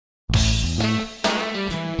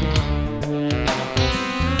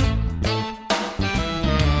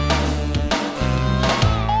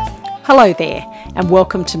Hello there, and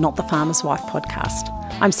welcome to Not the Farmer's Wife podcast.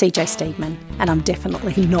 I'm CJ Steedman, and I'm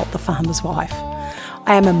definitely not the farmer's wife.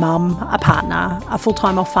 I am a mum, a partner, a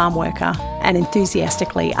full-time off-farm worker, and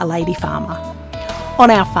enthusiastically a lady farmer.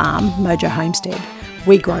 On our farm, Mojo Homestead,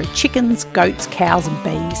 we grow chickens, goats, cows and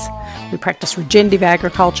bees. We practice regenerative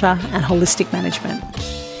agriculture and holistic management.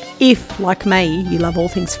 If, like me, you love all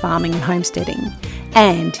things farming and homesteading,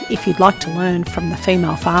 and if you'd like to learn from the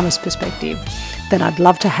female farmer's perspective, then I'd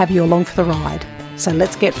love to have you along for the ride. So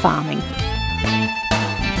let's get farming.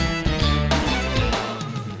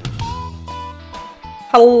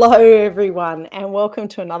 Hello everyone, and welcome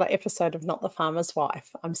to another episode of Not the Farmer's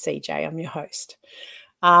Wife. I'm CJ, I'm your host.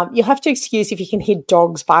 You'll have to excuse if you can hear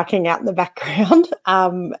dogs barking out in the background.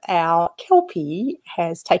 Our Kelpie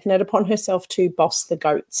has taken it upon herself to boss the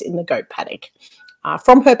goats in the goat paddock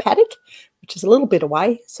from her paddock, which is a little bit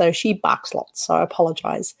away, so she barks lots, so I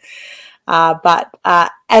apologise. But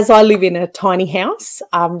as I live in a tiny house,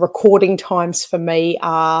 recording times for me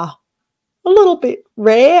are a little bit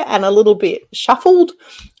rare and a little bit shuffled.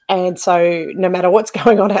 And so no matter what's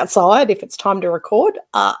going on outside, if it's time to record,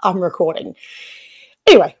 I'm recording.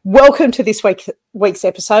 Anyway, welcome to this week's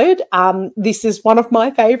episode. This is one of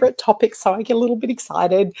my favourite topics, so I get a little bit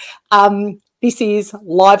excited. This is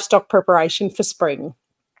livestock preparation for spring.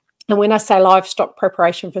 And when I say livestock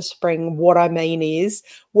preparation for spring, what I mean is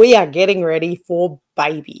we are getting ready for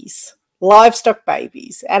babies, livestock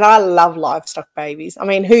babies. And I love livestock babies. I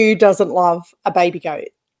mean, who doesn't love a baby goat?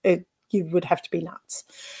 You would have to be nuts.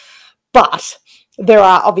 But there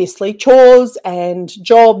are obviously chores and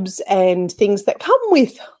jobs and things that come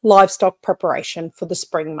with livestock preparation for the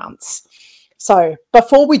spring months. So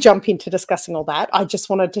before we jump into discussing all that, I just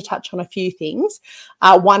wanted to touch on a few things.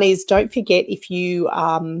 One is, don't forget, if you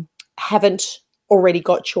haven't already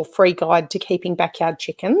got your free guide to keeping backyard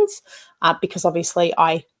chickens, because obviously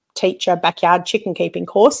I teach a backyard chicken keeping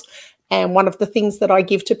course. And one of the things that I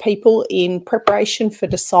give to people in preparation for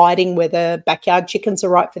deciding whether backyard chickens are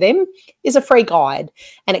right for them is a free guide.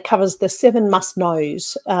 And it covers the 7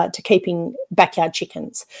 must-knows to keeping backyard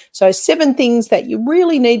chickens. So 7 things that you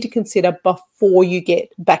really need to consider before you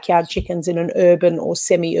get backyard chickens in an urban or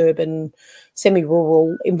semi-urban,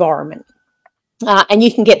 semi-rural environment. And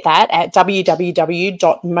you can get that at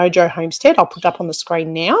www.mojohomestead. I'll put it up on the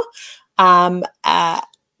screen now.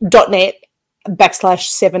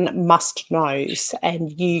 .net/7 must-knows,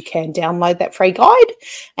 and you can download that free guide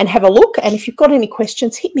and have a look. And if you've got any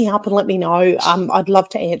questions, hit me up and let me know. I'd love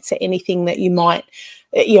to answer anything that you might,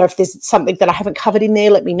 if there's something that I haven't covered in there,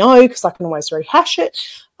 let me know, because I can always rehash it.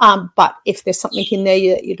 But if there's something in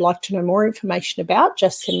there that you'd like to know more information about,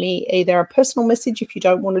 just send me either a personal message if you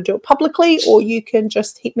don't want to do it publicly, or you can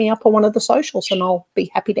just hit me up on one of the socials and I'll be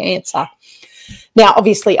happy to answer. Now,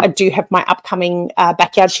 obviously, I do have my upcoming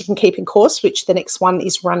backyard chicken keeping course, which the next one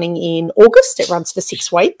is running in August. It runs for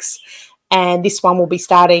 6 weeks. And this one will be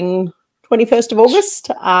starting 21st of August,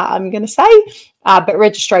 I'm going to say. But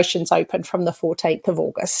registration's open from the 14th of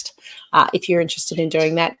August if you're interested in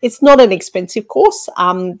doing that. It's not an expensive course.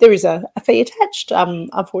 There is a fee attached.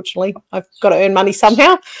 Unfortunately, I've got to earn money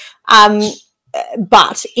somehow.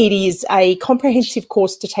 But it is a comprehensive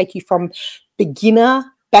course to take you from beginner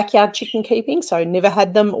backyard chicken keeping, so never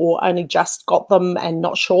had them or only just got them and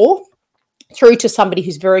not sure, through to somebody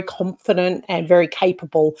who's very confident and very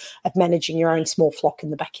capable of managing your own small flock in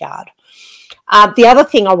the backyard. The other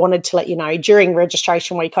thing I wanted to let you know, during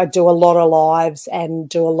registration week, I do a lot of lives and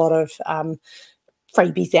do a lot of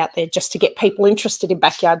freebies out there just to get people interested in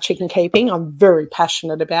backyard chicken keeping. I'm very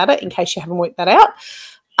passionate about it, in case you haven't worked that out.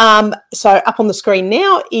 So up on the screen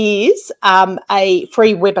now is a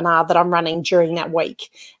free webinar that I'm running during that week.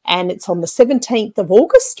 And it's on the 17th of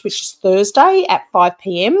August, which is Thursday at 5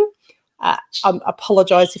 p.m. I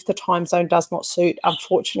apologise if the time zone does not suit.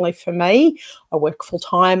 Unfortunately for me, I work full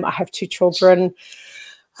time. I have 2 children.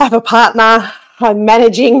 I have a partner. I'm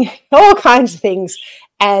managing all kinds of things.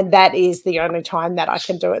 And that is the only time that I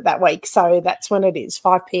can do it that week. So that's when it is,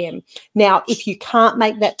 5 p.m. Now, if you can't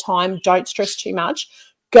make that time, don't stress too much.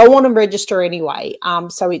 Go on and register anyway.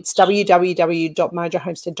 So it's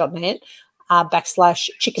www.mojohomestead.net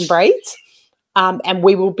 /chicken breeds. And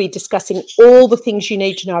we will be discussing all the things you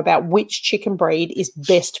need to know about which chicken breed is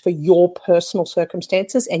best for your personal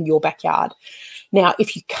circumstances and your backyard. Now,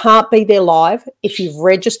 if you can't be there live, if you've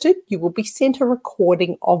registered, you will be sent a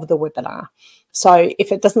recording of the webinar. So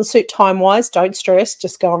if it doesn't suit time-wise, don't stress.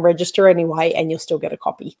 Just go and register anyway, and you'll still get a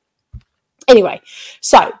copy. Anyway,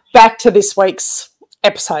 so back to this week's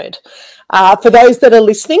episode. For those that are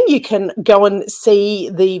listening, you can go and see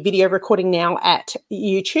the video recording now at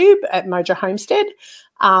YouTube at Mojo Homestead.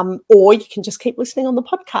 or you can just keep listening on the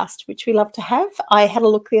podcast, which we love to have. I had a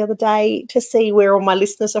look the other day to see where all my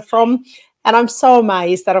listeners are from, and I'm so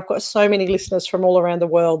amazed that I've got so many listeners from all around the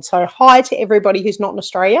world. So hi to everybody who's not in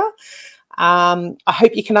Australia. I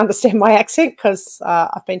hope you can understand my accent, because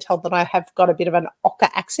I've been told that I have got a bit of an Ocker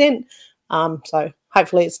accent. So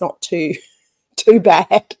hopefully it's not too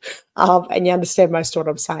bad, and you understand most of what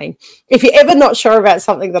I'm saying. If you're ever not sure about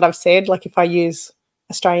something that I've said, like if I use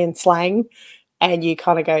Australian slang and you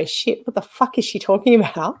kind of go, shit, what the fuck is she talking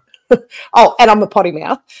about? Oh, and I'm a potty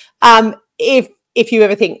mouth. If you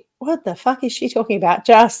ever think, what the fuck is she talking about,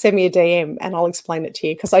 just send me a DM and I'll explain it to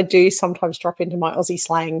you, because I do sometimes drop into my Aussie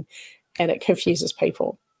slang and it confuses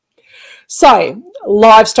people. So,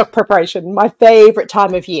 livestock preparation, my favourite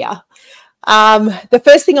time of year. The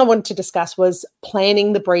first thing I wanted to discuss was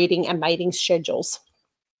planning the breeding and mating schedules.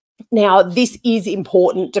 Now, this is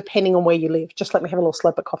important depending on where you live. Just let me have a little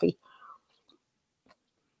slurp of coffee.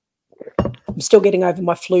 I'm still getting over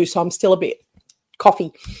my flu, so I'm still a bit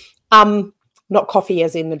coffee. Not coffee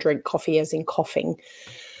as in the drink, coffee as in coughing.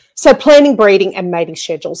 So planning breeding and mating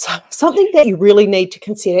schedules. Something that you really need to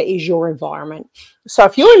consider is your environment. So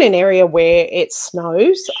if you're in an area where it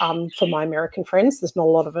snows, for my American friends, there's not a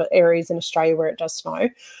lot of areas in Australia where it does snow.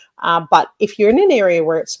 But if you're in an area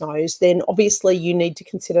where it snows, then obviously you need to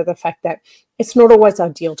consider the fact that it's not always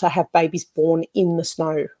ideal to have babies born in the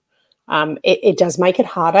snow. It does make it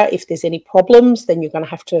harder. If there's any problems, then you're going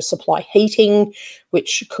to have to supply heating,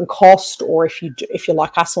 which can cost, or if you're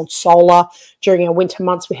like us on solar, during our winter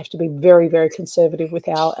months, we have to be very, very conservative with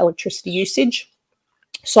our electricity usage.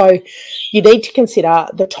 So you need to consider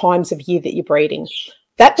the times of year that you're breeding.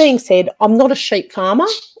 That being said, I'm not a sheep farmer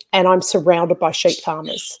and I'm surrounded by sheep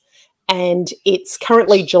farmers. And it's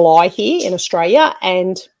currently July here in Australia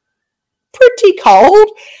and pretty cold,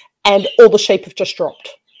 and all the sheep have just dropped.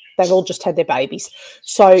 They've all just had their babies.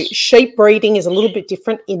 So sheep breeding is a little bit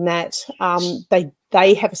different in that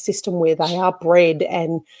they have a system where they are bred,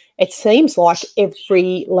 and it seems like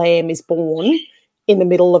every lamb is born in the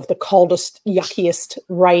middle of the coldest, yuckiest,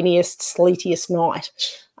 rainiest, sleetiest night,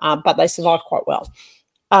 but they survive quite well.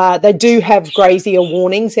 They do have grazier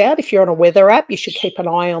warnings out. If you're on a weather app, you should keep an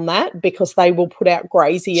eye on that, because they will put out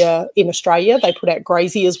grazier in Australia. They put out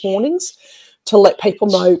grazier's warnings to let people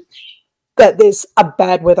know that there's a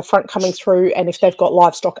bad weather front coming through, and if they've got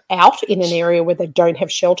livestock out in an area where they don't have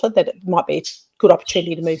shelter, that it might be a good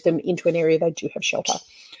opportunity to move them into an area they do have shelter.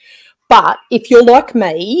 But if you're like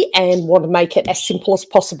me and want to make it as simple as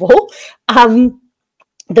possible,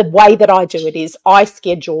 the way that I do it is I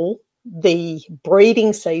schedule the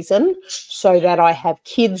breeding season so that I have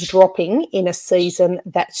kids dropping in a season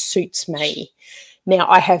that suits me. Now,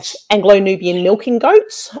 I have Anglo-Nubian milking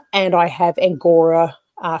goats and I have Angora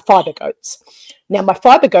fibre goats. Now, my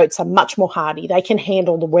fibre goats are much more hardy. They can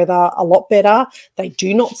handle the weather a lot better. They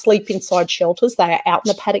do not sleep inside shelters. They are out in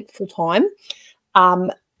the paddock full time.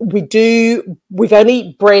 We've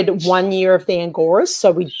only bred 1 year of the Angoras,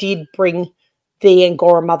 so we did bring the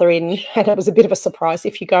Angora mother in, and it was a bit of a surprise.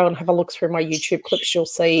 If you go and have a look through my YouTube clips, you'll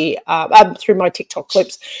see, through my TikTok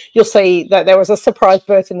clips, you'll see that there was a surprise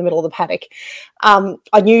birth in the middle of the paddock.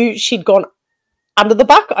 I knew she'd gone under the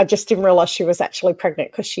buck. I just didn't realise she was actually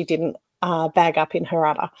pregnant because she didn't bag up in her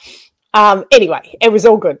udder. Anyway, it was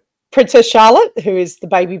all good. Princess Charlotte, who is the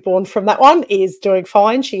baby born from that one, is doing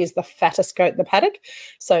fine. She is the fattest goat in the paddock,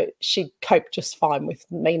 so she coped just fine with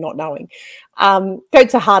me not knowing.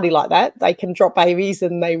 Goats are hardy like that. They can drop babies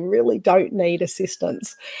and they really don't need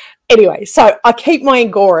assistance. Anyway, so I keep my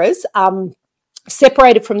Angoras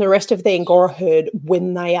separated from the rest of the Angora herd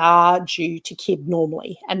when they are due to kid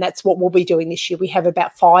normally, and that's what we'll be doing this year. We have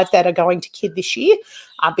about 5 that are going to kid this year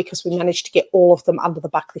because we managed to get all of them under the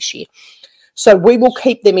buck this year. So we will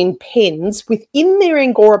keep them in pens within their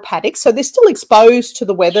Angora paddock. So they're still exposed to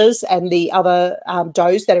the weathers and the other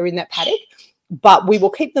does that are in that paddock, but we will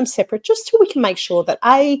keep them separate just so we can make sure that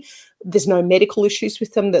there's no medical issues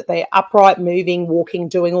with them, that they're upright, moving, walking,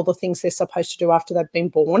 doing all the things they're supposed to do after they've been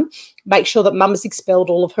born. Make sure that mum has expelled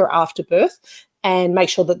all of her afterbirth, and make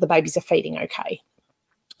sure that the babies are feeding okay.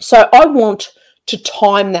 So I want to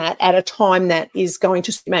time that at a time that is going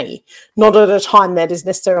to suit me, not at a time that is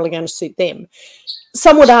necessarily going to suit them.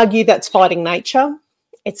 Some would argue that's fighting nature.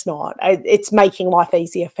 It's not. It's making life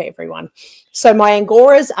easier for everyone. So my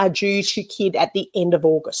Angoras are due to kid at the end of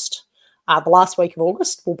August. The last week of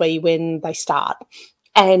August will be when they start.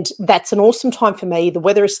 And that's an awesome time for me. The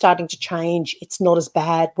weather is starting to change. It's not as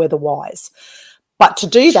bad weather-wise. But to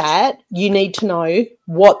do that, you need to know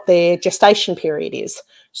what their gestation period is.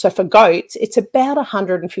 So for goats, it's about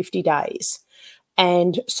 150 days.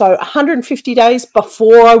 And so 150 days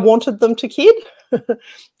before I wanted them to kid,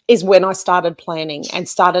 is when I started planning and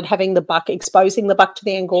started having the buck, exposing the buck to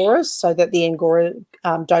the Angoras so that the Angora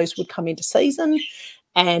does would come into season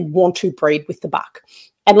and want to breed with the buck.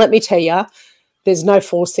 And let me tell you, there's no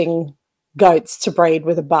forcing goats to breed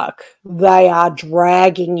with a buck. They are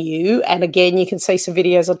dragging you. And again, you can see some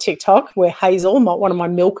videos on TikTok where Hazel, one of my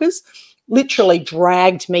milkers, literally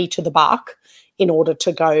dragged me to the buck in order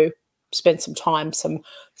to go spend some time, some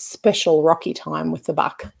special rocky time with the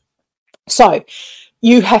buck. So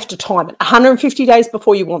you have to time it 150 days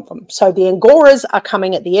before you want them. So the Angoras are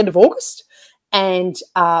coming at the end of August, and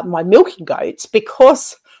my milking goats,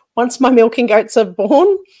 because once my milking goats are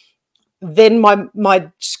born, then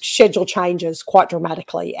my schedule changes quite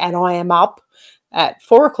dramatically, and I am up at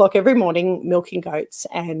 4 o'clock every morning milking goats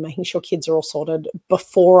and making sure kids are all sorted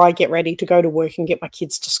before I get ready to go to work and get my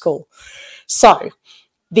kids to school. So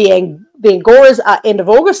the Angoras are end of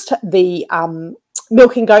August. The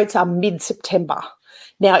milking goats are mid-September.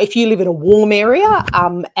 Now, if you live in a warm area,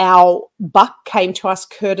 our buck came to us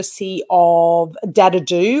courtesy of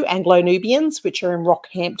Dadadoo Anglo-Nubians, which are in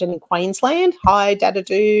Rockhampton in Queensland. Hi,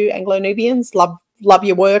 Dadadoo Anglo-Nubians. Love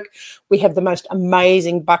your work. We have the most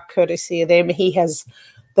amazing buck courtesy of them. He has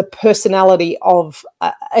the personality of,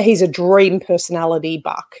 he's a dream personality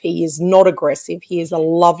buck. He is not aggressive. He is a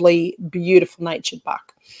lovely, beautiful natured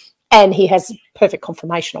buck. And he has perfect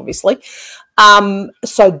conformation, obviously.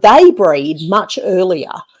 So they breed much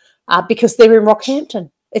earlier because they're in Rockhampton.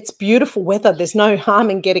 It's beautiful weather. There's no harm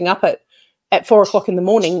in getting up at 4 o'clock in the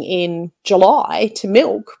morning in July to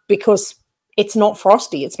milk because it's not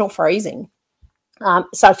frosty. It's not freezing.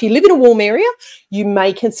 So if you live in a warm area, you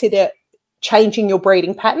may consider changing your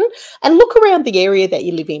breeding pattern and look around the area that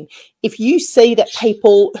you live in. If you see that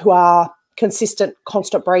people who are consistent,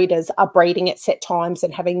 constant breeders are breeding at set times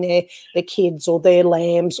and having their kids or their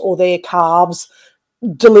lambs or their calves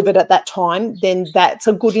delivered at that time, then that's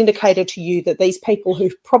a good indicator to you that these people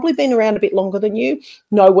who've probably been around a bit longer than you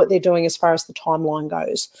know what they're doing as far as the timeline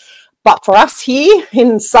goes. But for us here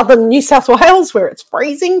in southern New South Wales, where it's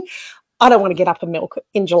freezing, I don't want to get up and milk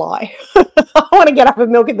in July. I want to get up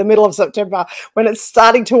and milk in the middle of September when it's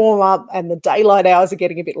starting to warm up and the daylight hours are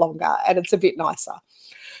getting a bit longer and it's a bit nicer.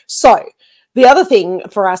 So the other thing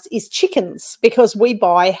for us is chickens, because we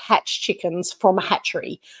buy hatched chickens from a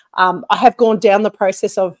hatchery. I have gone down the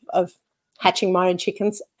process of hatching my own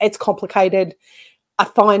chickens. It's complicated. I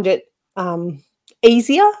find it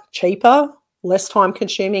easier, cheaper, less time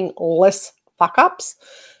consuming, less fuck ups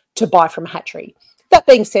to buy from a hatchery. That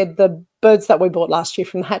being said, the birds that we bought last year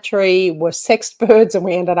from the hatchery were sexed birds and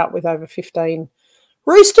we ended up with over 15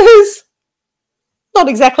 roosters. Not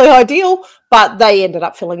exactly ideal, but they ended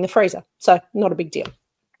up filling the freezer, so not a big deal.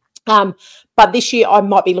 But this year I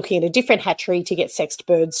might be looking at a different hatchery to get sexed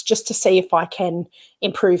birds just to see if I can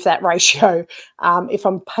improve that ratio. If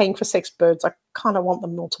I'm paying for sexed birds, I kind of want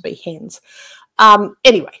them all to be hens.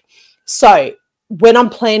 Anyway, so when I'm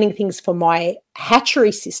planning things for my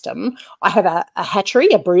hatchery system, I have a hatchery,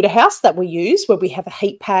 a brooder house that we use where we have a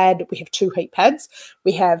heat pad. We have 2 heat pads.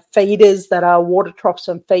 We have feeders that are water troughs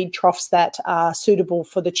and feed troughs that are suitable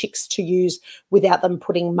for the chicks to use without them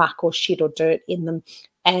putting muck or shit or dirt in them.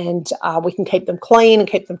 And we can keep them clean and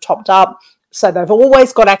keep them topped up. So they've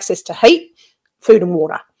always got access to heat, food and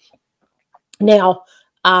water. Now,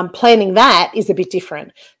 planning that is a bit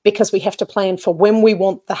different because we have to plan for when we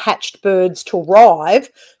want the hatched birds to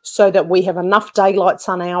arrive so that we have enough daylight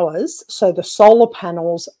sun hours so the solar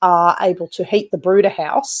panels are able to heat the brooder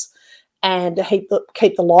house and keep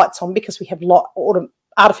the lights on, because we have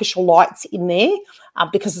artificial lights in there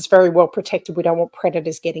because it's very well protected. We don't want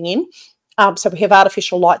predators getting in. So we have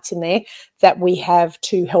artificial lights in there that we have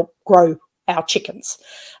to help grow our chickens.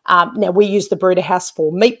 Now, we use the brooder house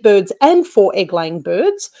for meat birds and for egg-laying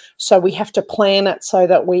birds, so we have to plan it so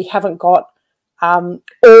that we haven't got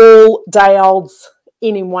all day-olds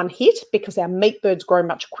in one hit, because our meat birds grow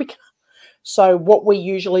much quicker. So what we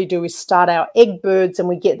usually do is start our egg birds and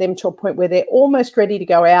we get them to a point where they're almost ready to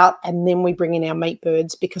go out, and then we bring in our meat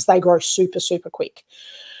birds because they grow super, super quick.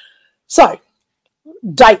 So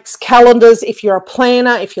dates, calendars, if you're a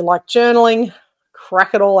planner, if you like journaling,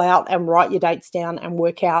 crack it all out and write your dates down and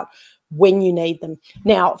work out when you need them.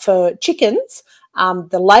 Now, for chickens,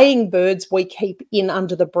 the laying birds we keep in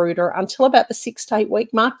under the brooder until about the 6 to 8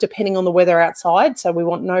 week mark, depending on the weather outside. So we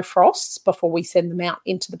want no frosts before we send them out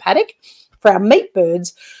into the paddock. For our meat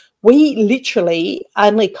birds, we literally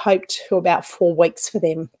only coped to about 4 weeks for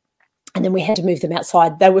them, and then we had to move them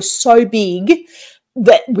outside. They were so big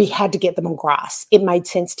that we had to get them on grass. It made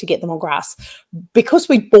sense to get them on grass. Because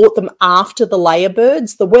we bought them after the layer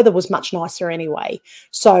birds, the weather was much nicer anyway.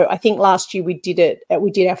 So I think last year we did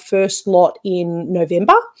our first lot in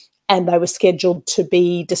November, and they were scheduled to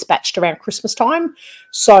be dispatched around Christmas time.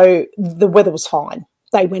 So the weather was fine.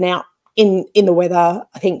 They went out in the weather,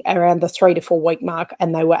 I think around the 3 to 4 week mark,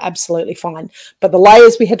 and they were absolutely fine. But the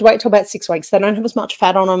layers, we had to wait till about 6 weeks. They don't have as much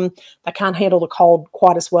fat on them. They can't handle the cold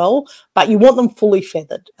quite as well, but you want them fully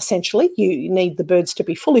feathered. Essentially, you need the birds to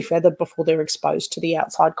be fully feathered before they're exposed to the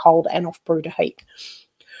outside cold and off brooder heat.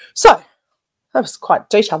 So that was quite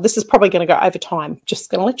detailed. This is probably going to go over time.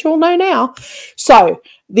 Just going to let you all know now. So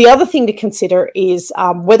the other thing to consider is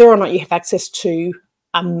whether or not you have access to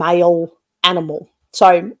a male animal.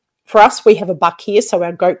 So for us, we have a buck here, so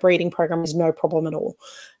our goat breeding program is no problem at all.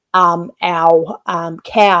 Our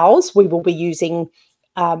cows, we will be using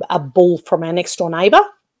a bull from our next door neighbour.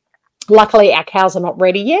 Luckily, our cows are not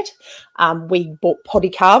ready yet. We bought potty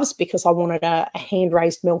calves because I wanted a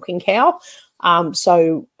hand-raised milking cow.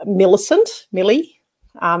 So Millie,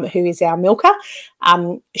 who is our milker,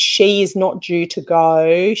 she is not due to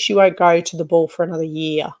go. She won't go to the bull for another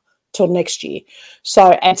year, till next year.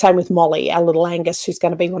 So, and same with Molly, our little Angus, who's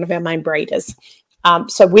going to be one of our main breeders.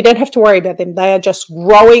 So we don't have to worry about them. They are just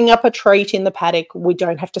growing up a treat in the paddock. We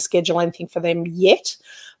don't have to schedule anything for them yet,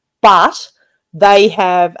 but they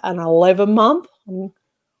have an 9 month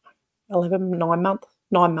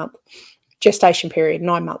gestation period,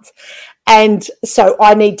 9 months. And so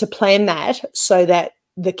I need to plan that so that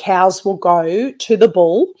the cows will go to the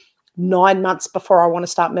bull 9 months before I want to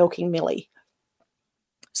start milking Millie.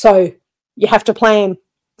 So you have to plan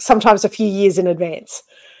sometimes a few years in advance.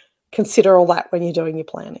 Consider all that when you're doing your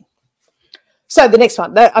planning. So the next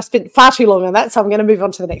one, I spent far too long on that, so I'm going to move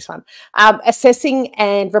on to the next one. Assessing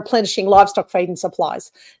and replenishing livestock feed and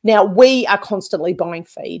supplies. Now, we are constantly buying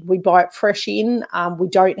feed. We buy it fresh in. We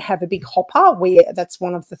don't have a big hopper. That's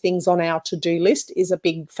one of the things on our to-do list is a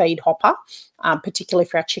big feed hopper, particularly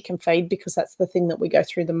for our chicken feed, because that's the thing that we go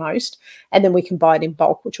through the most. And then we can buy it in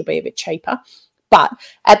bulk, which will be a bit cheaper. But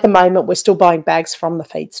at the moment, we're still buying bags from the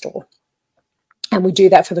feed store. And we do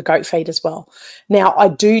that for the goat feed as well. Now, I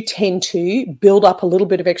do tend to build up a little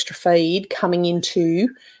bit of extra feed coming into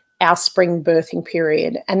our spring birthing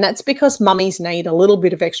period. And that's because mummies need a little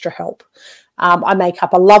bit of extra help. I make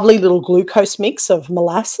up a lovely little glucose mix of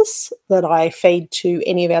molasses that I feed to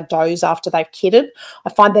any of our does after they've kidded. I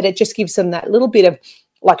find that it just gives them that little bit of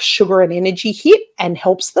like sugar and energy hit and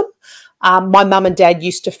helps them. My mum and dad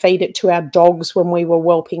used to feed it to our dogs when we were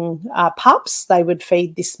whelping pups. They would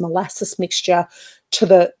feed this molasses mixture to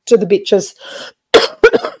the bitches,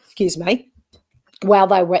 excuse me, while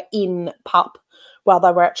they were while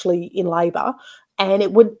they were actually in labour, and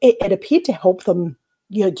it appeared to help them,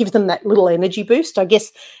 give them that little energy boost. I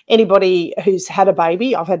guess anybody who's had a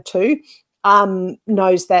baby, I've had two,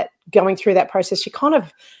 knows that going through that process, you kind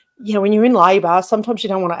of, when you're in labour, sometimes you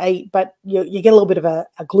don't want to eat, but you get a little bit of a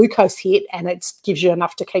glucose hit and it gives you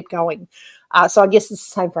enough to keep going. So I guess it's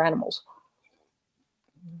the same for animals.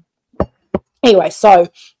 Anyway, so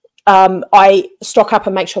I stock up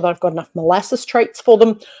and make sure that I've got enough molasses treats for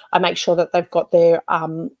them. I make sure that they've got their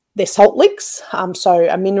salt licks, so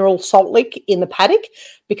a mineral salt lick in the paddock,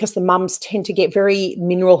 because the mums tend to get very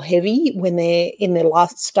mineral heavy when they're in their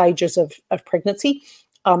last stages of pregnancy.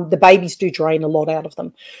 The babies do drain a lot out of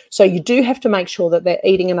them. So you do have to make sure that they're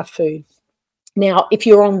eating enough food. Now, if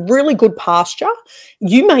you're on really good pasture,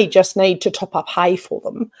 you may just need to top up hay for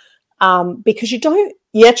them because you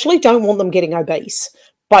actually don't want them getting obese,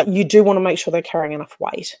 but you do want to make sure they're carrying enough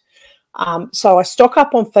weight. So I stock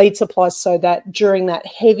up on feed supplies so that during that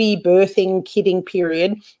heavy birthing, kidding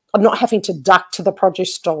period, I'm not having to duck to the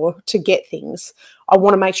produce store to get things. I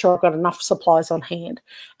want to make sure I've got enough supplies on hand.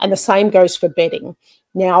 And the same goes for bedding.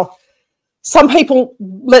 Now, some people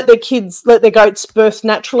let their goats birth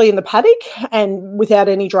naturally in the paddock and without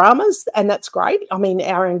any dramas, and that's great. I mean,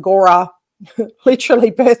 our Angora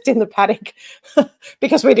literally birthed in the paddock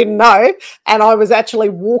because we didn't know, and I was actually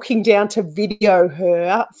walking down to video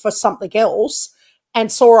her for something else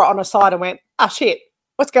and saw her on a side and went, shit,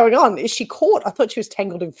 what's going on? Is she caught? I thought she was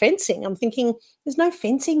tangled in fencing. I'm thinking, there's no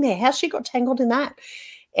fencing there. How's she got tangled in that?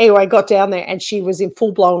 Anyway, I got down there and she was in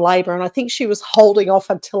full-blown labour, and I think she was holding off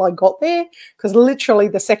until I got there, because literally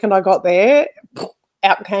the second I got there,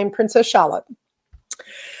 out came Princess Charlotte.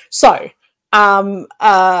 So they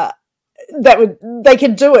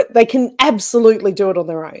can do it. They can absolutely do it on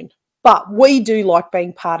their own. But we do like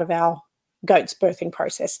being part of our goats' birthing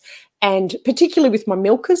process, and particularly with my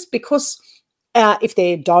milkers, because If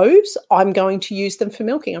they're does, I'm going to use them for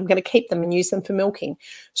milking. I'm going to keep them and use them for milking.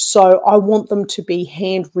 So I want them to be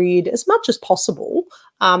hand reared as much as possible.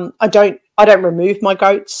 I don't remove my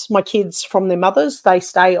kids from their mothers. They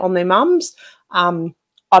stay on their mums. I'm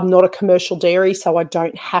not a commercial dairy, so I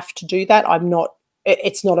don't have to do that.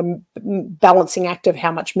 It's not a balancing act of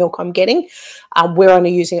how much milk I'm getting. We're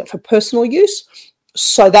only using it for personal use.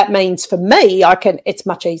 So that means for me, it's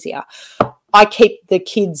much easier. I keep the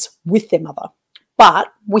kids with their mother,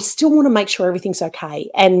 but we still want to make sure everything's okay.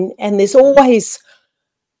 And there's always,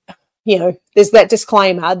 there's that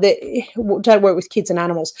disclaimer that don't work with kids and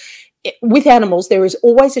animals. With animals, there is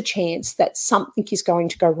always a chance that something is going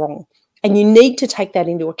to go wrong. And you need to take that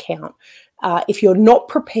into account. If you're not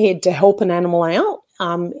prepared to help an animal out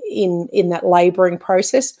in that labouring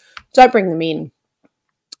process, don't bring them in.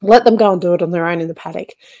 Let them go and do it on their own in the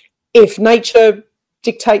paddock. If nature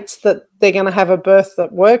dictates that they're going to have a birth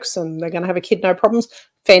that works and they're going to have a kid, no problems,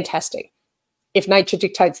 fantastic. If nature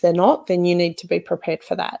dictates they're not, then you need to be prepared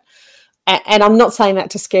for that. And I'm not saying that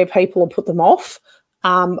to scare people or put them off.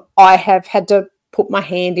 I have had to put my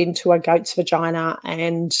hand into a goat's vagina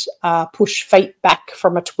and push feet back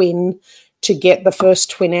from a twin to get the first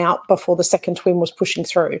twin out before the second twin was pushing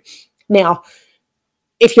through. Now,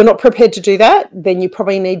 if you're not prepared to do that, then you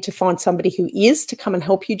probably need to find somebody who is to come and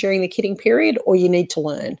help you during the kidding period, or you need to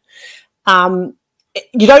learn.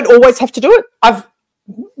 You don't always have to do it.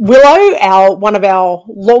 Willow, one of our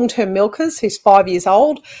long-term milkers, who's 5 years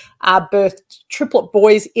old, birthed triplet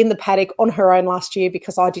boys in the paddock on her own last year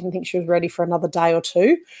because I didn't think she was ready for another day or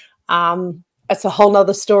two. It's a whole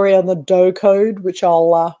nother story on the doe code, which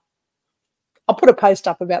I'll put a post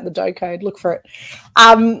up about the doe code. Look for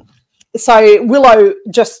it. So Willow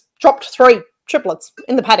just dropped 3 triplets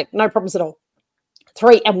in the paddock, no problems at all.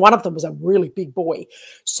 3, and one of them was a really big boy.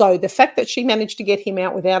 So the fact that she managed to get him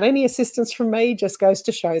out without any assistance from me just goes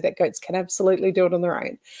to show that goats can absolutely do it on their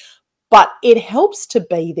own. But it helps to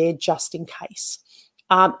be there just in case.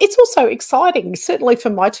 It's also exciting, certainly for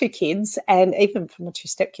my 2 kids and even for my 2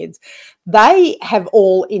 stepkids. They have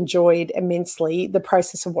all enjoyed immensely the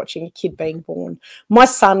process of watching a kid being born. My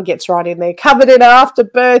son gets right in there, covered in after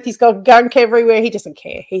birth. He's got gunk everywhere. He doesn't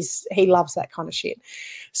care. He loves that kind of shit.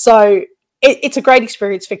 So it's a great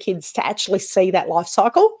experience for kids to actually see that life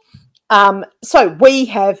cycle. So we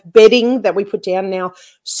have bedding that we put down now.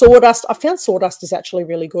 Sawdust. I found sawdust is actually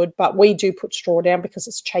really good, but we do put straw down because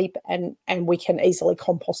it's cheap and we can easily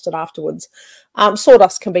compost it afterwards.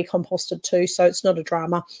 Sawdust can be composted too, so it's not a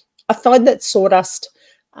drama. I find that sawdust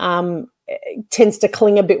tends to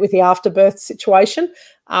cling a bit with the afterbirth situation,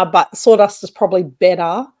 but sawdust is probably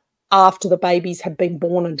better after the babies have been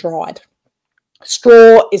born and dried.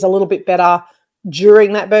 Straw is a little bit better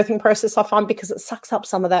during that birthing process, I find, because it sucks up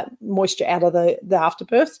some of that moisture out of the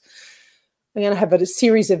afterbirth. I'm going to have a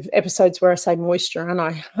series of episodes where I say moisture, aren't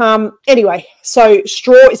I? Anyway, so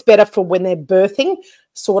straw is better for when they're birthing.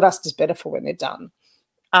 Sawdust is better for when they're done.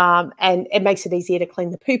 And it makes it easier to clean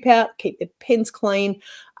the poop out, keep the pens clean.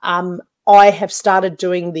 I have started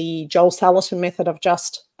doing the Joel Salatin method of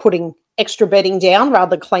just putting extra bedding down rather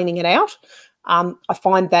than cleaning it out. I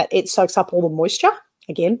find that it soaks up all the moisture.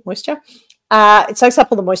 Again, moisture. It soaks up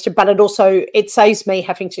all the moisture, but it saves me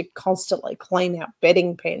having to constantly clean out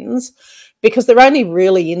bedding pens because they're only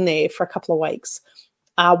really in there for a couple of weeks.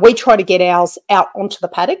 We try to get ours out onto the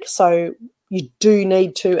paddock, so you do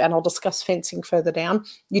need to, and I'll discuss fencing further down,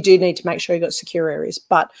 you do need to make sure you've got secure areas,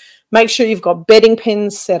 but make sure you've got bedding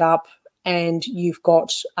pens set up and you've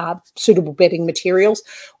got suitable bedding materials.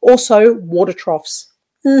 Also, water troughs.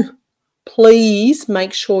 Please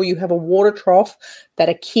make sure you have a water trough that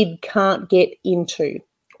a kid can't get into,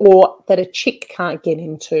 or that a chick can't get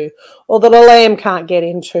into, or that a lamb can't get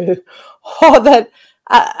into, or that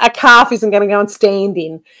a calf isn't going to go and stand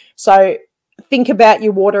in. So think about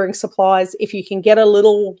your watering supplies. If you can get a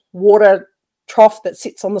little water trough that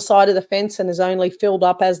sits on the side of the fence and is only filled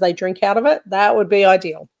up as they drink out of it, that would be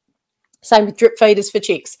ideal. Same with drip feeders for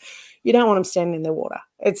chicks. You don't want them standing in their water.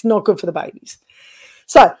 It's not good for the babies.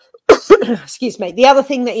 So, excuse me. The other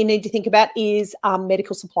thing that you need to think about is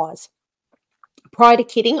medical supplies. Prior to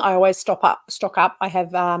kidding, I always stock up. I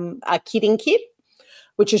have a kidding kit,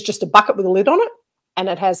 which is just a bucket with a lid on it, and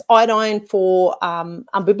it has iodine for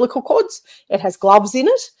umbilical cords. It has gloves in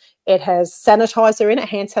it. It has sanitizer in it,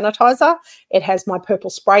 hand sanitizer. It has my purple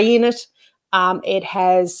spray in it. It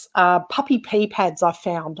has puppy pee pads. I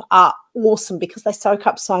found are awesome because they soak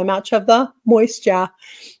up so much of the moisture.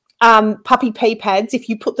 Puppy pee pads, if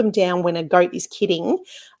you put them down when a goat is kidding,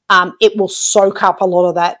 it will soak up a lot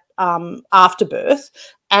of that afterbirth,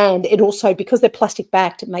 And it also, because they're plastic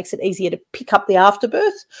backed, it makes it easier to pick up the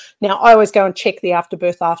afterbirth. Now, I always go and check the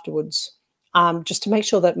afterbirth afterwards, just to make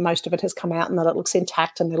sure that most of it has come out and that it looks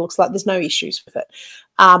intact and it looks like there's no issues with it.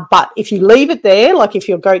 But if you leave it there, like if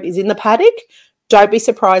your goat is in the paddock, don't be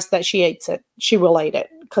surprised that she eats it. She will eat it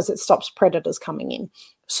because it stops predators coming in.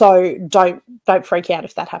 So don't freak out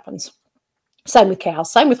if that happens. Same with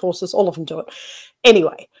cows, same with horses, all of them do it.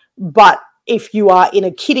 Anyway, but if you are in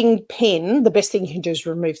a kidding pen, the best thing you can do is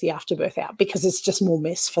remove the afterbirth out, because it's just more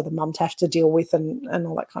mess for the mum to have to deal with and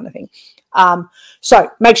all that kind of thing. So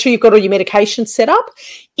make sure you've got all your medications set up.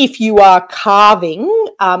 If you are calving,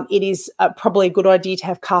 it is probably a good idea to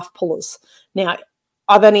have calf pullers. Now,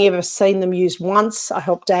 I've only ever seen them used once. I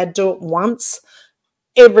helped Dad do it once.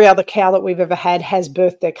 Every other cow that we've ever had has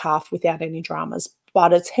birthed their calf without any dramas.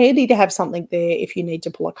 But it's handy to have something there if you need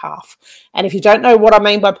to pull a calf. And if you don't know what I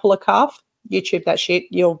mean by pull a calf, YouTube that shit,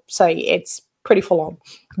 you'll see it's pretty full on.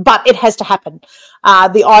 But it has to happen.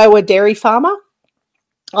 The Iowa dairy farmer,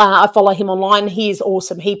 I follow him online. He is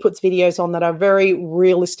awesome. He puts videos on that are very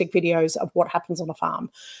realistic videos of what happens on a farm.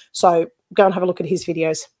 So go and have a look at his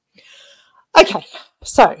videos. Okay,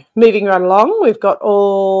 so moving right along, we've got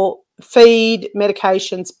all feed,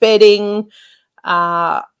 medications, bedding.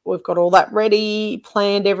 We've got all that ready,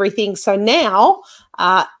 planned everything. So now,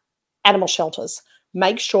 animal shelters.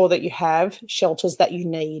 Make sure that you have shelters that you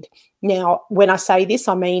need. Now, when I say this,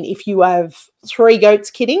 I mean if you have 3 goats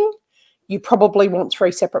kidding, you probably want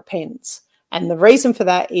 3 separate pens. And the reason for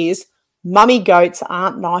that is mummy goats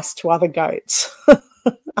aren't nice to other goats,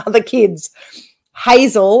 other kids.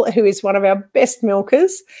 Hazel, who is one of our best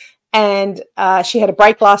milkers, and she had a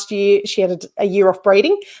break last year. She had a year off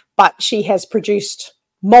breeding, but she has produced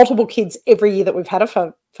multiple kids every year that we've had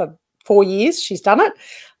her for 4 years. She's done it.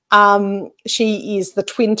 She is the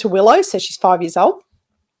twin to Willow, so she's 5 years old.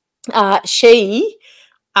 She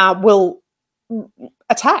will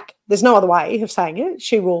attack. There's no other way of saying it.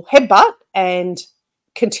 She will headbutt and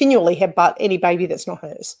continually headbutt any baby that's not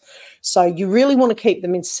hers. So you really want to keep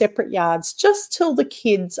them in separate yards just till the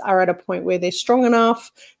kids are at a point where they're strong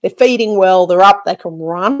enough, they're feeding well, they're up, they can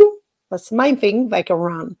run. That's the main thing, they can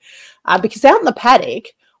run. Because out in the paddock,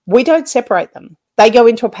 we don't separate them. They go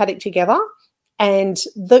into a paddock together. And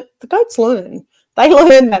the goats learn. They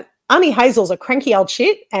learn that Auntie Hazel's a cranky old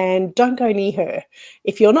shit and don't go near her.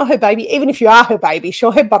 If you're not her baby, even if you are her baby,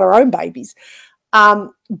 she'll headbutt her own babies.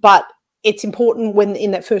 But it's important when in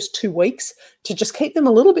that first 2 weeks to just keep them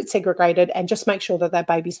a little bit segregated and just make sure that that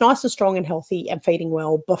baby's nice and strong and healthy and feeding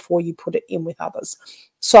well before you put it in with others.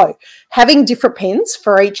 So having different pens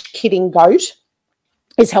for each kidding goat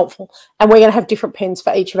is helpful. And we're going to have different pens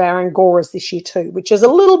for each of our Angoras this year too, which is a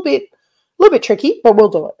little bit tricky, but we'll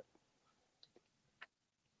do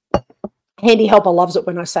it. Handy Helper loves it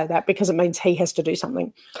when I say that because it means he has to do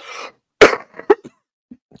something.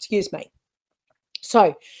 Excuse me.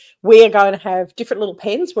 So we are going to have different little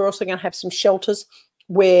pens. We're also going to have some shelters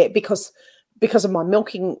where, because of my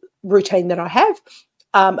milking routine that I have,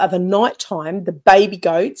 of a night time, the baby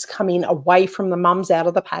goats come in away from the mums out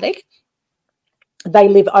of the paddock. They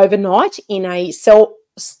live overnight in a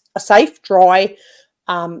safe, dry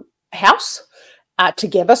house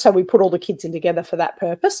together. So we put all the kids in together for that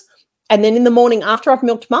purpose. And then in the morning after I've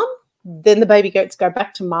milked mum, then the baby goats go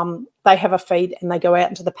back to mum. They have a feed and they go out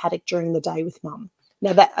into the paddock during the day with mum.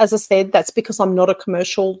 Now, that, as I said, that's because I'm not a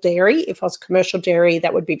commercial dairy. If I was a commercial dairy,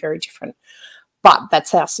 that would be very different. But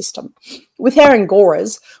that's our system. With our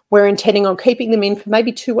Angoras, we're intending on keeping them in for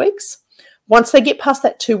maybe 2 weeks. Once they get past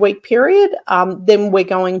that 2-week period, then we're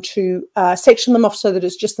going to section them off so that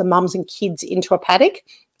it's just the mums and kids into a paddock.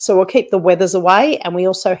 So we'll keep the wethers away, and we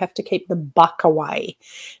also have to keep the buck away.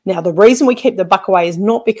 Now, the reason we keep the buck away is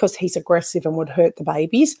not because he's aggressive and would hurt the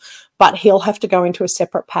babies, but he'll have to go into a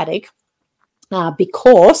separate paddock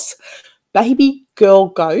because baby girl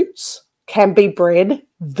goats can be bred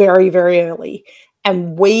very, very early.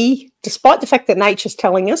 And we, despite the fact that nature's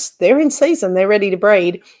telling us they're in season, they're ready to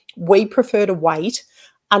breed, we prefer to wait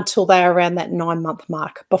until they are around that 9-month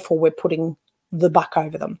mark before we're putting the buck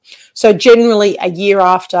over them. So generally a year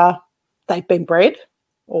after they've been bred,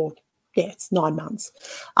 or it's 9 months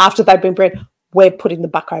after they've been bred, we're putting the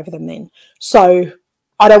buck over them then. So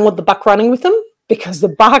I don't want the buck running with them because the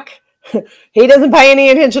buck, he doesn't pay any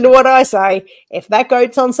attention to what I say. If that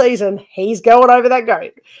goat's on season, he's going over that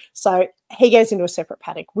goat. So he goes into a separate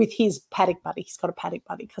paddock with his paddock buddy. He's got a paddock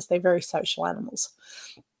buddy because they're very social animals.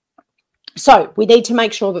 So we need to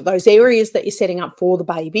make sure that those areas that you're setting up for the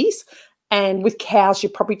babies, and with cows, you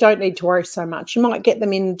probably don't need to worry so much. You might get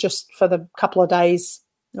them in just for the couple of days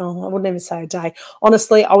Oh, I wouldn't even say a day.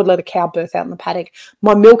 Honestly, I would let a cow birth out in the paddock.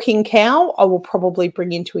 My milking cow, I will probably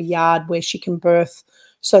bring into a yard where she can birth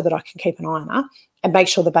so that I can keep an eye on her and make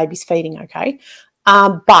sure the baby's feeding okay.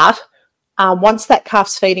 But once that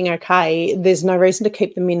calf's feeding okay, there's no reason to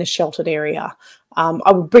keep them in a sheltered area.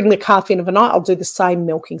 I would bring the calf in overnight. I'll do the same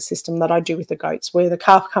milking system that I do with the goats, where the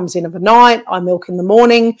calf comes in overnight, I milk in the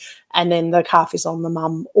morning, and then the calf is on the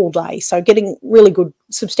mum all day. So getting really good,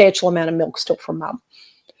 substantial amount of milk still from mum.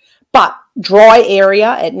 But dry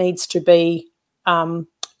area, it needs to be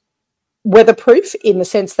weatherproof in the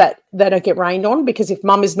sense that they don't get rained on, because if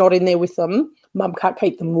mum is not in there with them, mum can't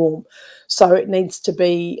keep them warm. So it needs to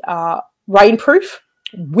be rainproof.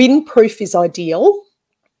 Windproof is ideal,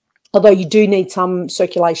 although you do need some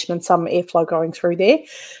circulation and some airflow going through there.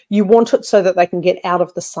 You want it so that they can get out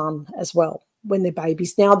of the sun as well when they're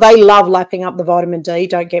babies. Now, they love lapping up the vitamin D,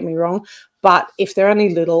 don't get me wrong, but if they're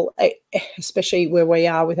only little, especially where we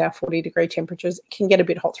are with our 40-degree temperatures, it can get a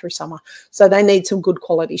bit hot through summer. So they need some good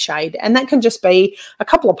quality shade. And that can just be a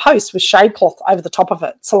couple of posts with shade cloth over the top of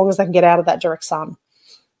it, so long as they can get out of that direct sun.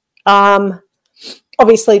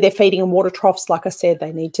 Obviously, they're feeding in water troughs. Like I said,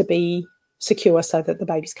 they need to be secure so that the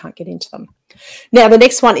babies can't get into them. Now, the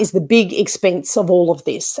next one is the big expense of all of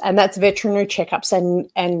this, and that's veterinary checkups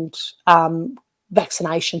and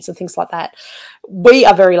vaccinations and things like that. We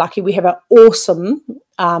are very lucky. We have an awesome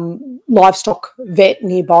livestock vet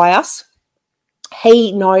nearby us.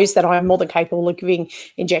 He knows that I am more than capable of giving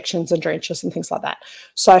injections and drenches and things like that.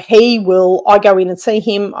 So I go in and see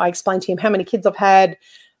him. I explain to him how many kids I've had,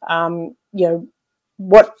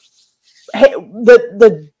 what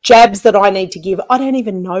the jabs that I need to give. I don't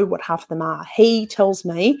even know what half of them are. He tells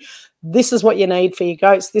me, this is what you need for your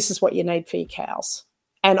goats, this is what you need for your cows.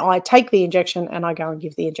 And I take the injection and I go and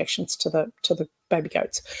give the injections to the baby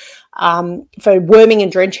goats. For worming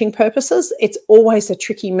and drenching purposes, it's always a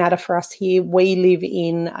tricky matter for us here. We live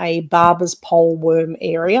in a barber's pole worm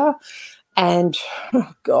area, and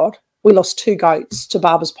oh God, we lost 2 goats to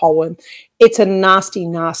barber's pole worm. It's a nasty,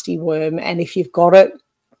 nasty worm, and if you've got it,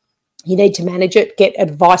 you need to manage it. Get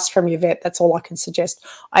advice from your vet. That's all I can suggest.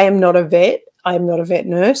 I am not a vet. I am not a vet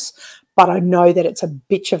nurse, but I know that it's a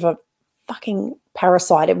bitch of a fucking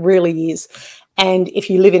parasite. It really is. And if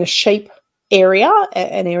you live in a sheep area,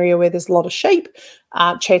 an area where there's a lot of sheep,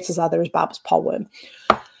 chances are there is barber's pole worm.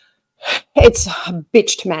 It's a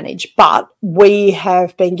bitch to manage, but we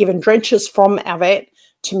have been given drenches from our vet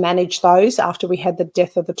to manage those after we had the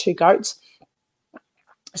death of the 2 goats.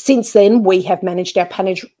 Since then, we have managed our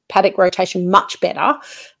paddock rotation much better,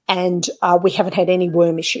 and we haven't had any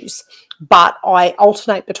worm issues. But I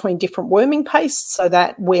alternate between different worming pastes so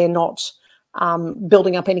that we're not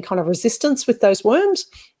building up any kind of resistance with those worms.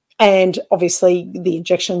 And obviously the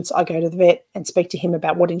injections, I go to the vet and speak to him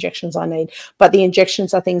about what injections I need. But the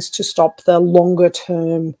injections are things to stop the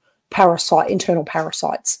longer-term internal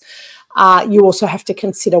parasites. You also have to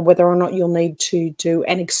consider whether or not you'll need to do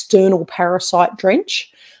an external parasite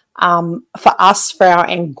drench. For us, for our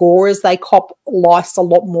Angoras, they cop lice a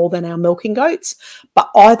lot more than our milking goats. But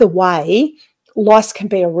either way, lice can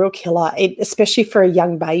be a real killer, especially for a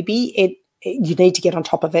young baby. You need to get on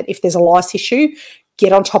top of it. If there's a lice issue,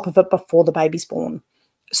 get on top of it before the baby's born.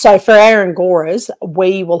 So for our Angoras,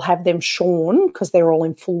 we will have them shorn, because they're all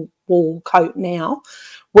in full wool coat now.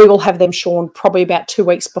 We will have them shorn probably about 2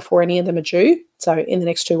 weeks before any of them are due, so in the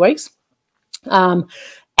next 2 weeks.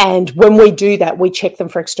 And when we do that, we check them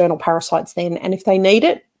for external parasites then, and if they need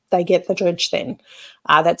it, they get the drench then.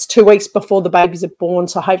 That's 2 weeks before the babies are born,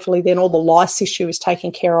 so hopefully then all the lice issue is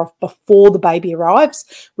taken care of before the baby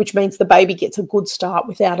arrives, which means the baby gets a good start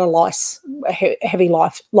without a heavy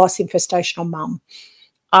lice infestation on mum.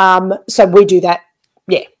 So we do that.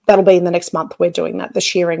 Yeah, that'll be in the next month. We're doing that, the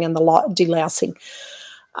shearing and the delousing.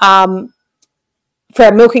 For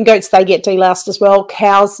our milking goats, they get deloused as well.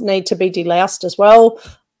 Cows need to be deloused as well.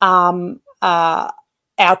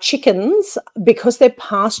 Our chickens, because they're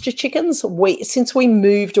pasture chickens, since we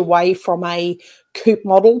moved away from a coop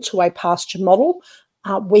model to a pasture model,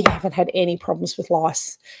 we haven't had any problems with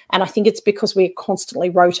lice. And I think it's because we're constantly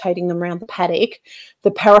rotating them around the paddock.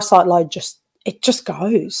 The parasite load just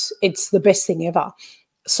goes. It's the best thing ever.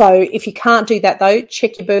 So if you can't do that, though,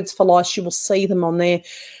 check your birds for lice. You will see them on there.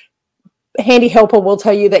 Handy Helper will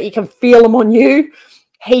tell you that you can feel them on you.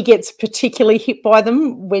 He gets particularly hit by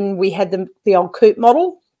them when we had the old coop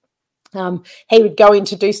model. He would go in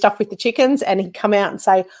to do stuff with the chickens and he'd come out and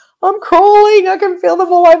say, I'm crawling, I can feel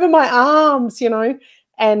them all over my arms,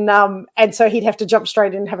 And so he'd have to jump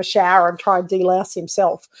straight in and have a shower and try and delouse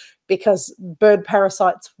himself, because bird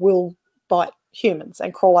parasites will bite humans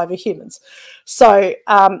and crawl over humans. So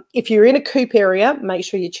if you're in a coop area, make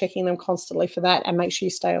sure you're checking them constantly for that, and make sure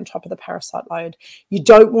you stay on top of the parasite load. You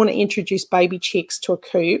don't want to introduce baby chicks to a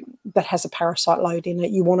coop that has a parasite load in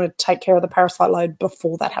it. You want to take care of the parasite load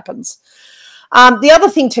before that happens. The other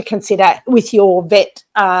thing to consider with your vet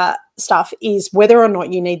stuff is whether or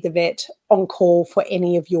not you need the vet on call for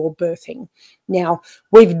any of your birthing. Now,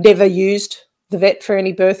 we've never used the vet for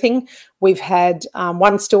any birthing. We've had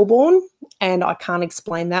one stillborn, and I can't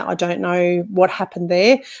explain that. I don't know what happened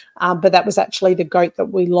there, but that was actually the goat that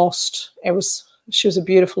we lost. She was a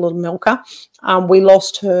beautiful little milker. We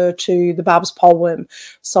lost her to the Barber's poleworm.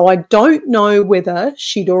 So I don't know whether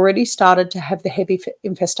she'd already started to have the heavy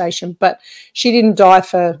infestation, but she didn't die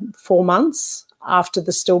for 4 months after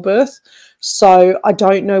the stillbirth. So I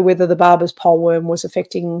don't know whether the Barber's poleworm was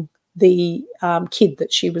affecting the kid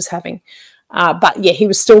that she was having. But yeah, he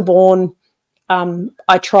was stillborn. I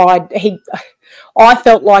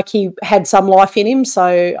felt like he had some life in him,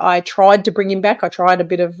 so I tried to bring him back. I tried a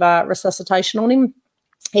bit of resuscitation on him.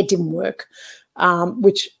 It didn't work,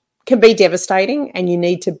 which can be devastating, and you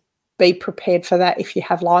need to be prepared for that if you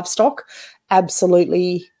have livestock.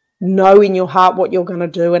 Absolutely know in your heart what you're going to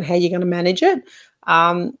do and how you're going to manage it.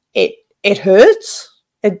 It hurts.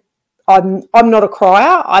 I'm not a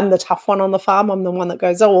crier. I'm the tough one on the farm. I'm the one that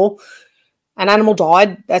goes, oh, an animal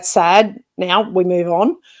died. That's sad. Now we move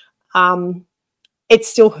on. It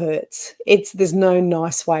still hurts. There's no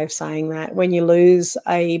nice way of saying that. When you lose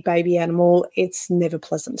a baby animal, it's never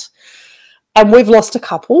pleasant. And we've lost a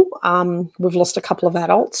couple. We've lost a couple of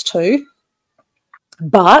adults too.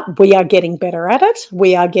 But we are getting better at it.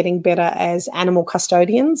 We are getting better as animal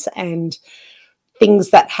custodians, and things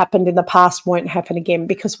that happened in the past won't happen again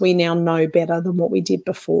because we now know better than what we did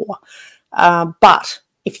before. But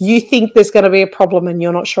if you think there's going to be a problem and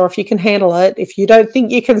you're not sure if you can handle it, if you don't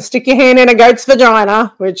think you can stick your hand in a goat's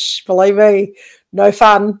vagina, which, believe me, no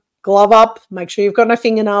fun, glove up, make sure you've got no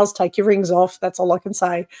fingernails, take your rings off, that's all I can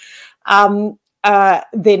say,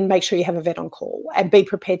 then make sure you have a vet on call and be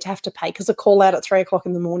prepared to have to pay, because a call out at 3 o'clock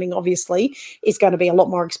in the morning, obviously, is going to be a lot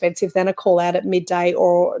more expensive than a call out at midday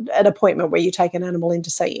or an appointment where you take an animal in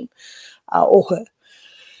to see him or her.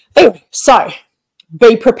 Anyway, so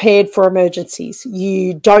be prepared for emergencies.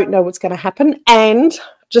 You don't know what's going to happen. And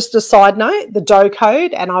just a side note, the DOE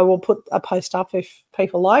code, and I will put a post up if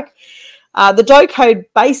people like. The DOE code,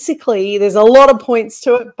 basically, there's a lot of points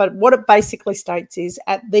to it, but what it basically states is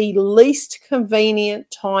at the least convenient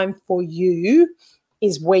time for you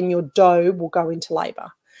is when your doe will go into labour.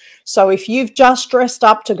 So if you've just dressed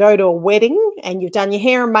up to go to a wedding and you've done your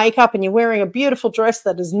hair and makeup and you're wearing a beautiful dress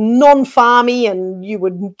that is non-farmy and you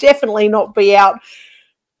would definitely not be out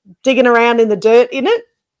digging around in the dirt in it,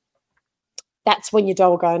 that's when your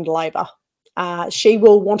doe will go into labour. She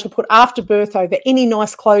will want to put afterbirth over any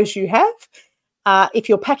nice clothes you have. If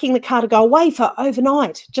you're packing the car to go away for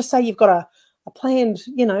overnight, just say you've got a planned,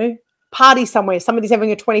 party somewhere, somebody's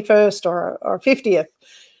having a 21st or a 50th,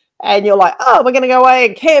 and you're like, oh, we're going to go away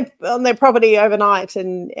and camp on their property overnight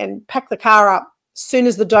and pack the car up. As soon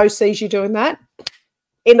as the doe sees you doing that,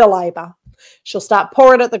 into labour. She'll start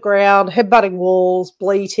pouring at the ground, headbutting walls,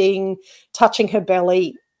 bleating, touching her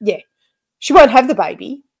belly. Yeah, she won't have the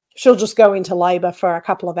baby. She'll just go into labour for a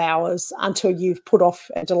couple of hours until you've put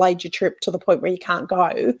off and delayed your trip to the point where you can't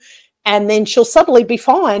go. And then she'll suddenly be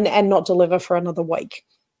fine and not deliver for another week.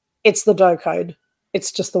 It's the DOE code.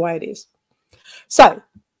 It's just the way it is. So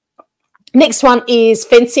next one is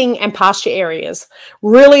fencing and pasture areas.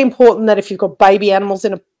 Really important that if you've got baby animals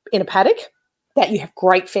in a paddock, that you have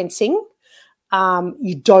great fencing.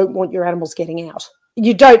 You don't want your animals getting out.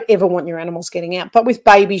 You don't ever want your animals getting out, but with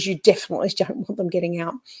babies, you definitely don't want them getting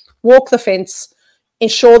out. Walk the fence,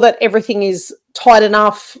 ensure that everything is tight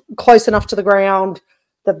enough, close enough to the ground,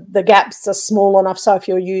 the gaps are small enough. So if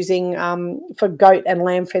you're using for goat and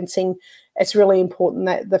lamb fencing, it's really important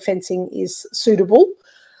that the fencing is suitable.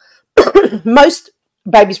 Most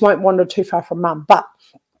babies won't wander too far from mum, but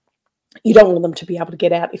you don't want them to be able to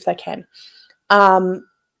get out if they can.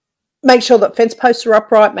 Make sure that fence posts are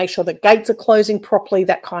upright, make sure that gates are closing properly,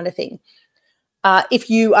 that kind of thing. If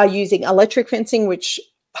you are using electric fencing, which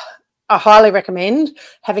I highly recommend,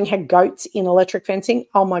 having had goats in electric fencing,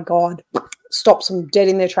 oh my God, stops them dead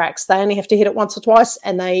in their tracks. They only have to hit it once or twice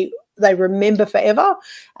and they remember forever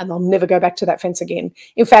and they'll never go back to that fence again.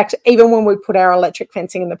 In fact, even when we put our electric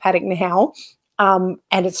fencing in the paddock now and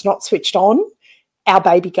it's not switched on, our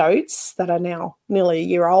baby goats that are now nearly a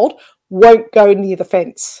year old won't go near the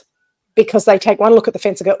fence, because they take one look at the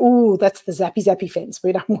fence and go, ooh, that's the zappy fence.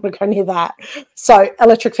 We don't want to go near that. So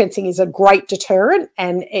electric fencing is a great deterrent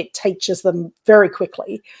and it teaches them very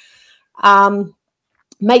quickly.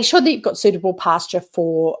 Make sure that you've got suitable pasture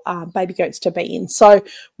for baby goats to be in. So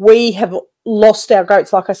we have lost our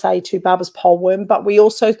goats, like I say, to Barber's poleworm, but we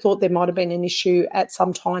also thought there might have been an issue at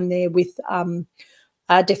some time there with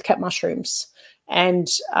death cap mushrooms. And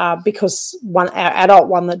because our adult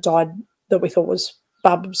one that died that we thought was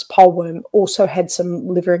Barber's poleworm also had some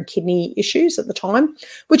liver and kidney issues at the time,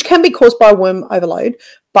 which can be caused by worm overload.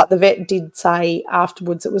 But the vet did say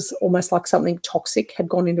afterwards it was almost like something toxic had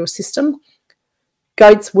gone into a system.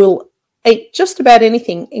 Goats will eat just about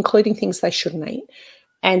anything, including things they shouldn't eat.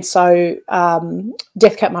 And so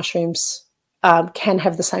death cap mushrooms can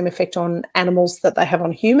have the same effect on animals that they have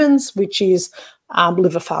on humans, which is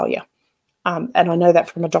liver failure. And I know that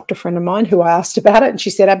from a doctor friend of mine who I asked about it, and she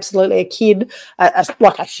said absolutely a kid,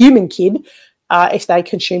 like a human kid, if they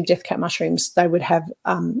consume death cap mushrooms, they would have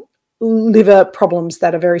liver problems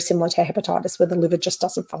that are very similar to hepatitis, where the liver just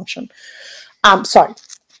doesn't function. So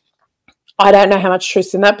I don't know how much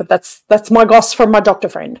truth in that, but that's my goss from my doctor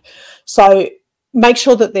friend. So make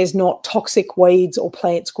sure that there's not toxic weeds or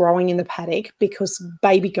plants growing in the paddock, because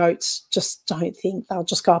baby goats just don't think. They'll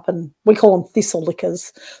just go up and, we call them thistle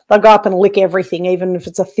lickers. They'll go up and lick everything, even if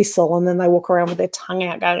it's a thistle, and then they walk around with their tongue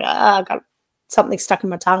out going, I got something stuck in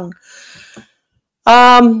my tongue.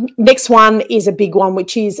 Next one is a big one,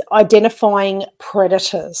 which is identifying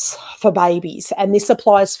predators for babies. And this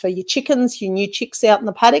applies for your chickens, your new chicks out in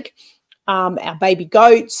the paddock, our baby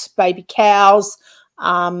goats, baby cows,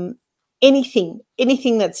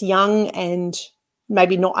 anything that's young and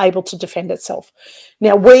maybe not able to defend itself.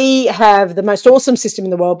 Now, we have the most awesome system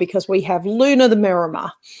in the world because we have Luna the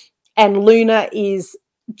Merrimer, and Luna is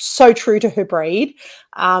so true to her breed.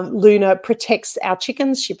 Luna protects our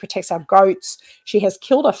chickens. She protects our goats. She has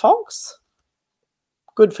killed a fox.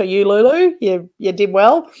 Good for you, Lulu. You did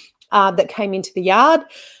well. That came into the yard.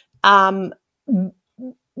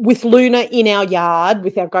 With Luna in our yard,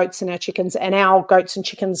 with our goats and our chickens, and our goats and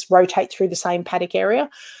chickens rotate through the same paddock area,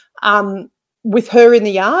 with her in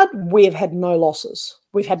the yard, we have had no losses.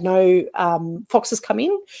 We've had no foxes come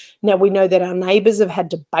in. Now, we know that our neighbours have had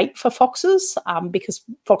to bait for foxes because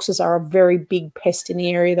foxes are a very big pest in the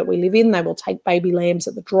area that we live in. They will take baby lambs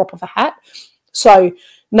at the drop of a hat. So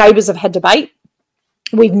neighbours have had to bait.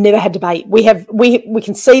 We've never had to bait. We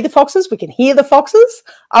can see the foxes. We can hear the foxes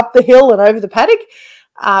up the hill and over the paddock.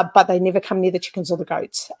 But they never come near the chickens or the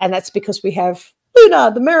goats. And that's because we have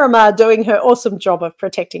Luna, the Merrimer, doing her awesome job of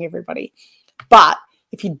protecting everybody. But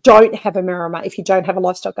if you don't have a Merrimer, if you don't have a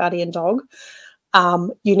livestock guardian dog,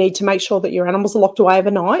 you need to make sure that your animals are locked away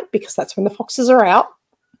overnight, because that's when the foxes are out,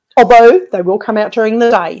 although they will come out during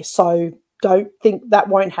the day. So don't think that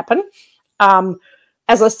won't happen.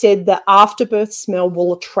 As I said, the afterbirth smell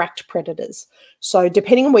will attract predators. So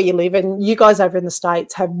depending on where you live, and you guys over in the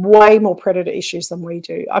States have way more predator issues than we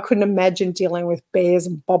do. I couldn't imagine dealing with bears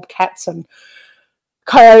and bobcats and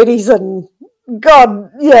coyotes and,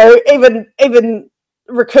 God, even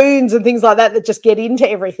raccoons and things like that just get into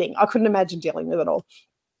everything. I couldn't imagine dealing with it all.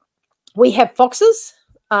 We have foxes.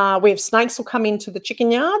 We have snakes will come into the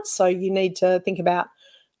chicken yard. So you need to think about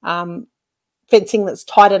fencing that's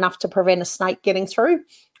tight enough to prevent a snake getting through.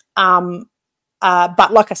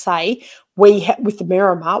 But like I say, with the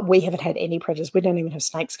Merrimer, we haven't had any predators. We don't even have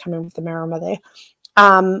snakes come in with the Merrimer there.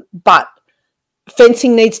 But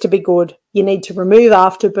fencing needs to be good. You need to remove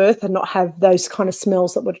afterbirth and not have those kind of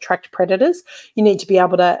smells that would attract predators. You need to be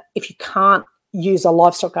able to, if you can't use a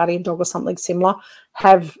livestock guardian dog or something similar,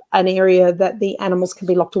 have an area that the animals can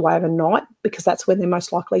be locked away overnight, because that's when they're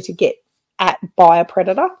most likely to get at by a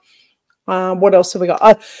predator. What else have we got?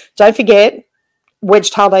 Oh, don't forget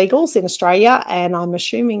wedge-tailed eagles in Australia, and I'm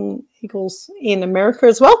assuming eagles in America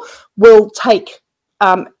as well, will take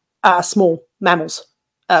small mammals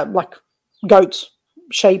like goats,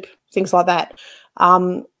 sheep, things like that.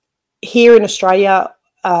 Here in Australia,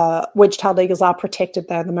 wedge-tailed eagles are protected.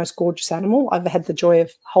 They're the most gorgeous animal. I've had the joy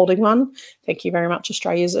of holding one. Thank you very much,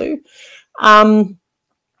 Australia Zoo.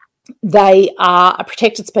 They are a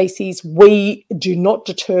protected species. We do not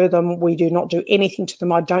deter them. We do not do anything to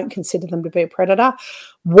them. I don't consider them to be a predator.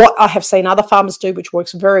 What I have seen other farmers do, which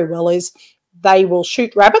works very well, is they will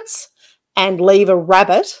shoot rabbits and leave a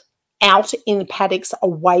rabbit out in paddocks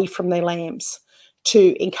away from their lambs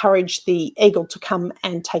to encourage the eagle to come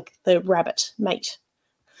and take the rabbit meat.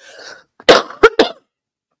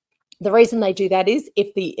 The reason they do that is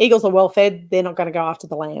if the eagles are well fed, they're not going to go after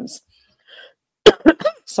the lambs.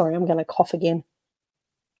 Sorry, I'm going to cough again.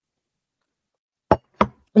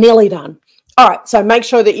 Nearly done. All right, so make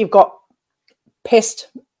sure that you've got pest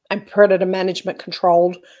and predator management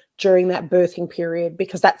controlled during that birthing period,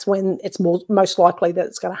 because that's when it's most likely that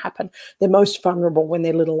it's going to happen. They're most vulnerable when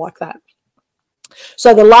they're little like that.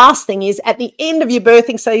 So the last thing is at the end of your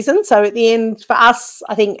birthing season. So at the end for us,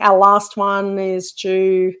 I think our last one is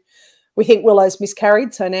due. We think Willow's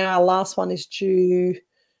miscarried. So now our last one is due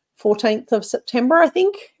 14th of September, I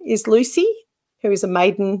think, is Lucy, who is a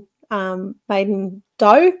maiden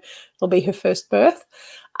doe. It'll be her first birth.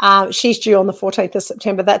 She's due on the 14th of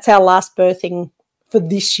September. That's our last birthing for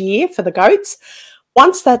this year for the goats.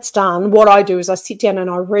 Once that's done, what I do is I sit down and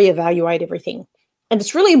I reevaluate everything. And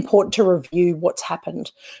it's really important to review what's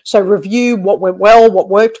happened. So review what went well, what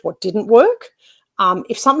worked, what didn't work.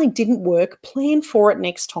 If something didn't work, plan for it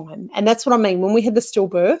next time. And that's what I mean. When we had the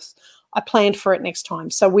stillbirth, I planned for it next time.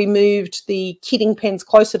 So we moved the kidding pens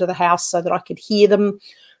closer to the house so that I could hear them,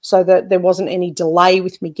 so that there wasn't any delay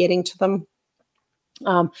with me getting to them.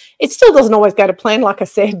 It still doesn't always go to plan. Like I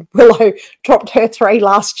said, Willow dropped her 3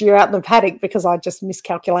 last year out in the paddock because I just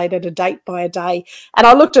miscalculated a date by a day. And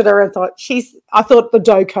I looked at her and thought, I thought the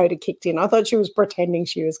doe code had kicked in. I thought she was pretending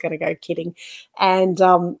she was going to go kidding. And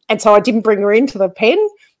so I didn't bring her into the pen,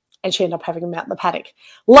 and she ended up having them out in the paddock.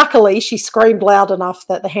 Luckily, she screamed loud enough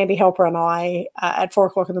that the handy helper and I, at 4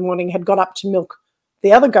 o'clock in the morning, had got up to milk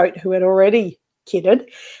the other goat who had already kidded,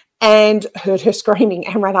 and heard her screaming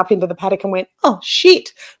and ran up into the paddock and went, oh,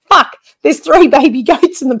 shit, fuck, there's 3 baby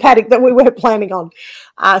goats in the paddock that we weren't planning on.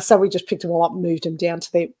 So we just picked them all up and moved them down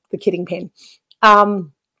to the kidding pen.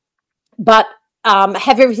 But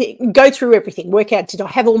have everything, go through everything, work out, did I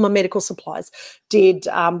have all my medical supplies?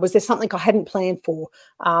 Was there something I hadn't planned for?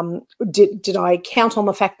 Did I count on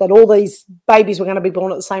the fact that all these babies were going to be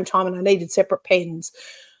born at the same time and I needed separate pens?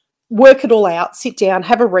 Work it all out, sit down,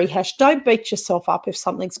 have a rehash. Don't beat yourself up if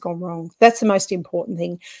something's gone wrong. That's the most important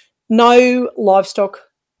thing. No livestock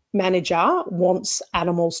manager wants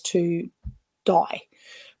animals to die,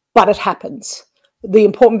 but it happens. The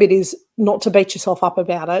important bit is not to beat yourself up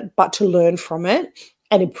about it, but to learn from it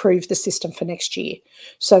and improve the system for next year,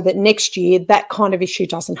 so that next year that kind of issue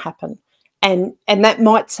doesn't happen. And that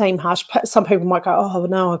might seem harsh. Some people might go, oh,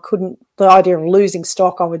 no, I couldn't. The idea of losing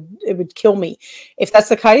stock, it would kill me. If that's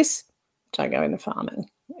the case, don't go into farming.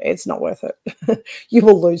 It's not worth it. You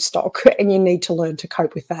will lose stock and you need to learn to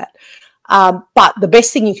cope with that. But the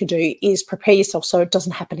best thing you can do is prepare yourself so it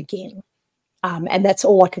doesn't happen again. And that's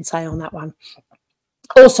all I can say on that one.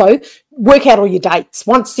 Also, work out all your dates.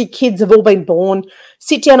 Once your kids have all been born,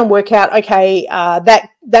 sit down and work out, okay,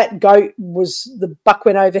 that goat the buck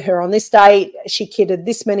went over her on this date. She kidded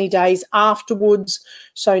this many days afterwards.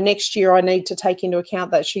 So next year I need to take into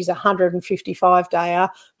account that she's 155 dayer,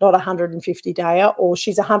 not 150 dayer, or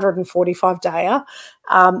she's 145 dayer.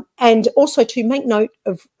 And also to make note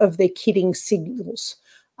of their kidding signals.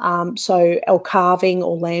 So calving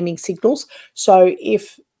or lambing signals. So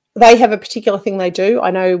if they have a particular thing they do.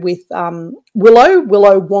 I know with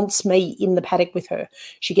Willow wants me in the paddock with her.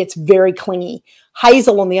 She gets very clingy.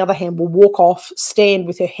 Hazel, on the other hand, will walk off, stand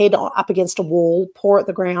with her head up against a wall, paw at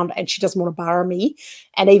the ground, and she doesn't want to burrow me.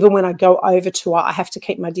 And even when I go over to her, I have to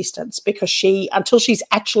keep my distance because until she's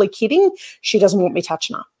actually kidding, she doesn't want me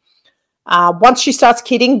touching her. Once she starts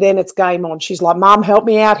kidding, then it's game on. She's like, Mum, help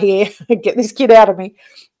me out here. Get this kid out of me.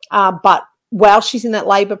 But while she's in that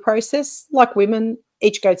labour process, like women,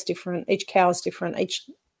 each goat's different, each cow is different, each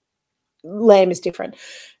lamb is different.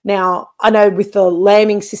 Now, I know with the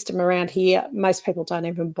lambing system around here, most people don't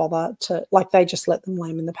even bother they just let them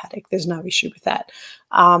lamb in the paddock. There's no issue with that.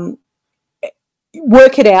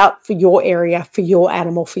 Work it out for your area, for your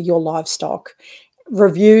animal, for your livestock.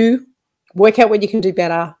 Review, work out what you can do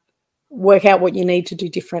better, work out what you need to do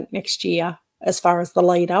different next year as far as the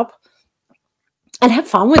lead up, and have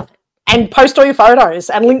fun with it. And post all your photos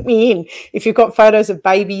and link me in. If you've got photos of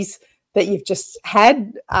babies that you've just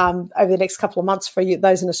had over the next couple of months for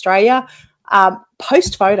those in Australia,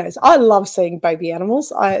 post photos. I love seeing baby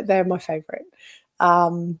animals. They're my favourite.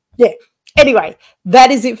 Anyway, that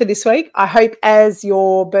is it for this week. I hope as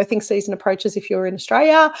your birthing season approaches, if you're in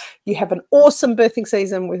Australia, you have an awesome birthing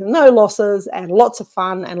season with no losses and lots of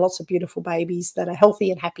fun and lots of beautiful babies that are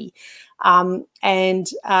healthy and happy. And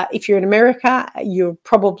if you're in America, you're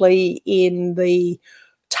probably in the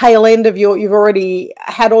tail end of you've already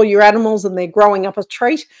had all your animals and they're growing up a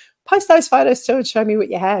treat. Post those photos too and show me what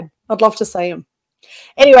you had. I'd love to see them.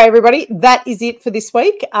 Anyway, everybody, that is it for this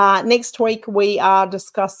week. Next week, we are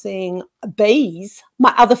discussing bees,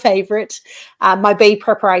 my other favourite, my bee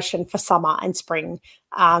preparation for summer and spring,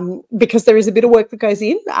 because there is a bit of work that goes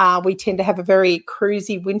in. We tend to have a very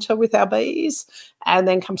cruisy winter with our bees, and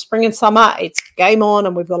then come spring and summer, it's game on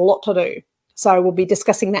and we've got a lot to do. So we'll be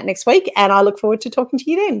discussing that next week, and I look forward to talking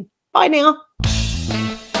to you then. Bye now.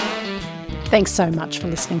 Thanks so much for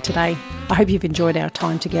listening today. I hope you've enjoyed our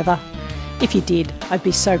time together. If you did, I'd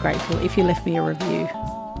be so grateful if you left me a review.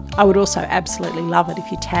 I would also absolutely love it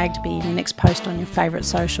if you tagged me in your next post on your favourite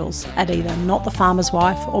socials at either Not the Farmer's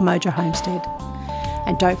Wife or Mojo Homestead.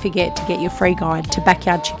 And don't forget to get your free guide to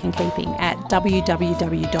backyard chicken keeping at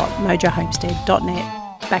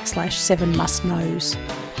www.mojohomestead.net/7 must knows.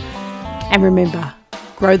 And remember,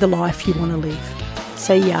 grow the life you want to live.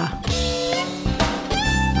 See ya.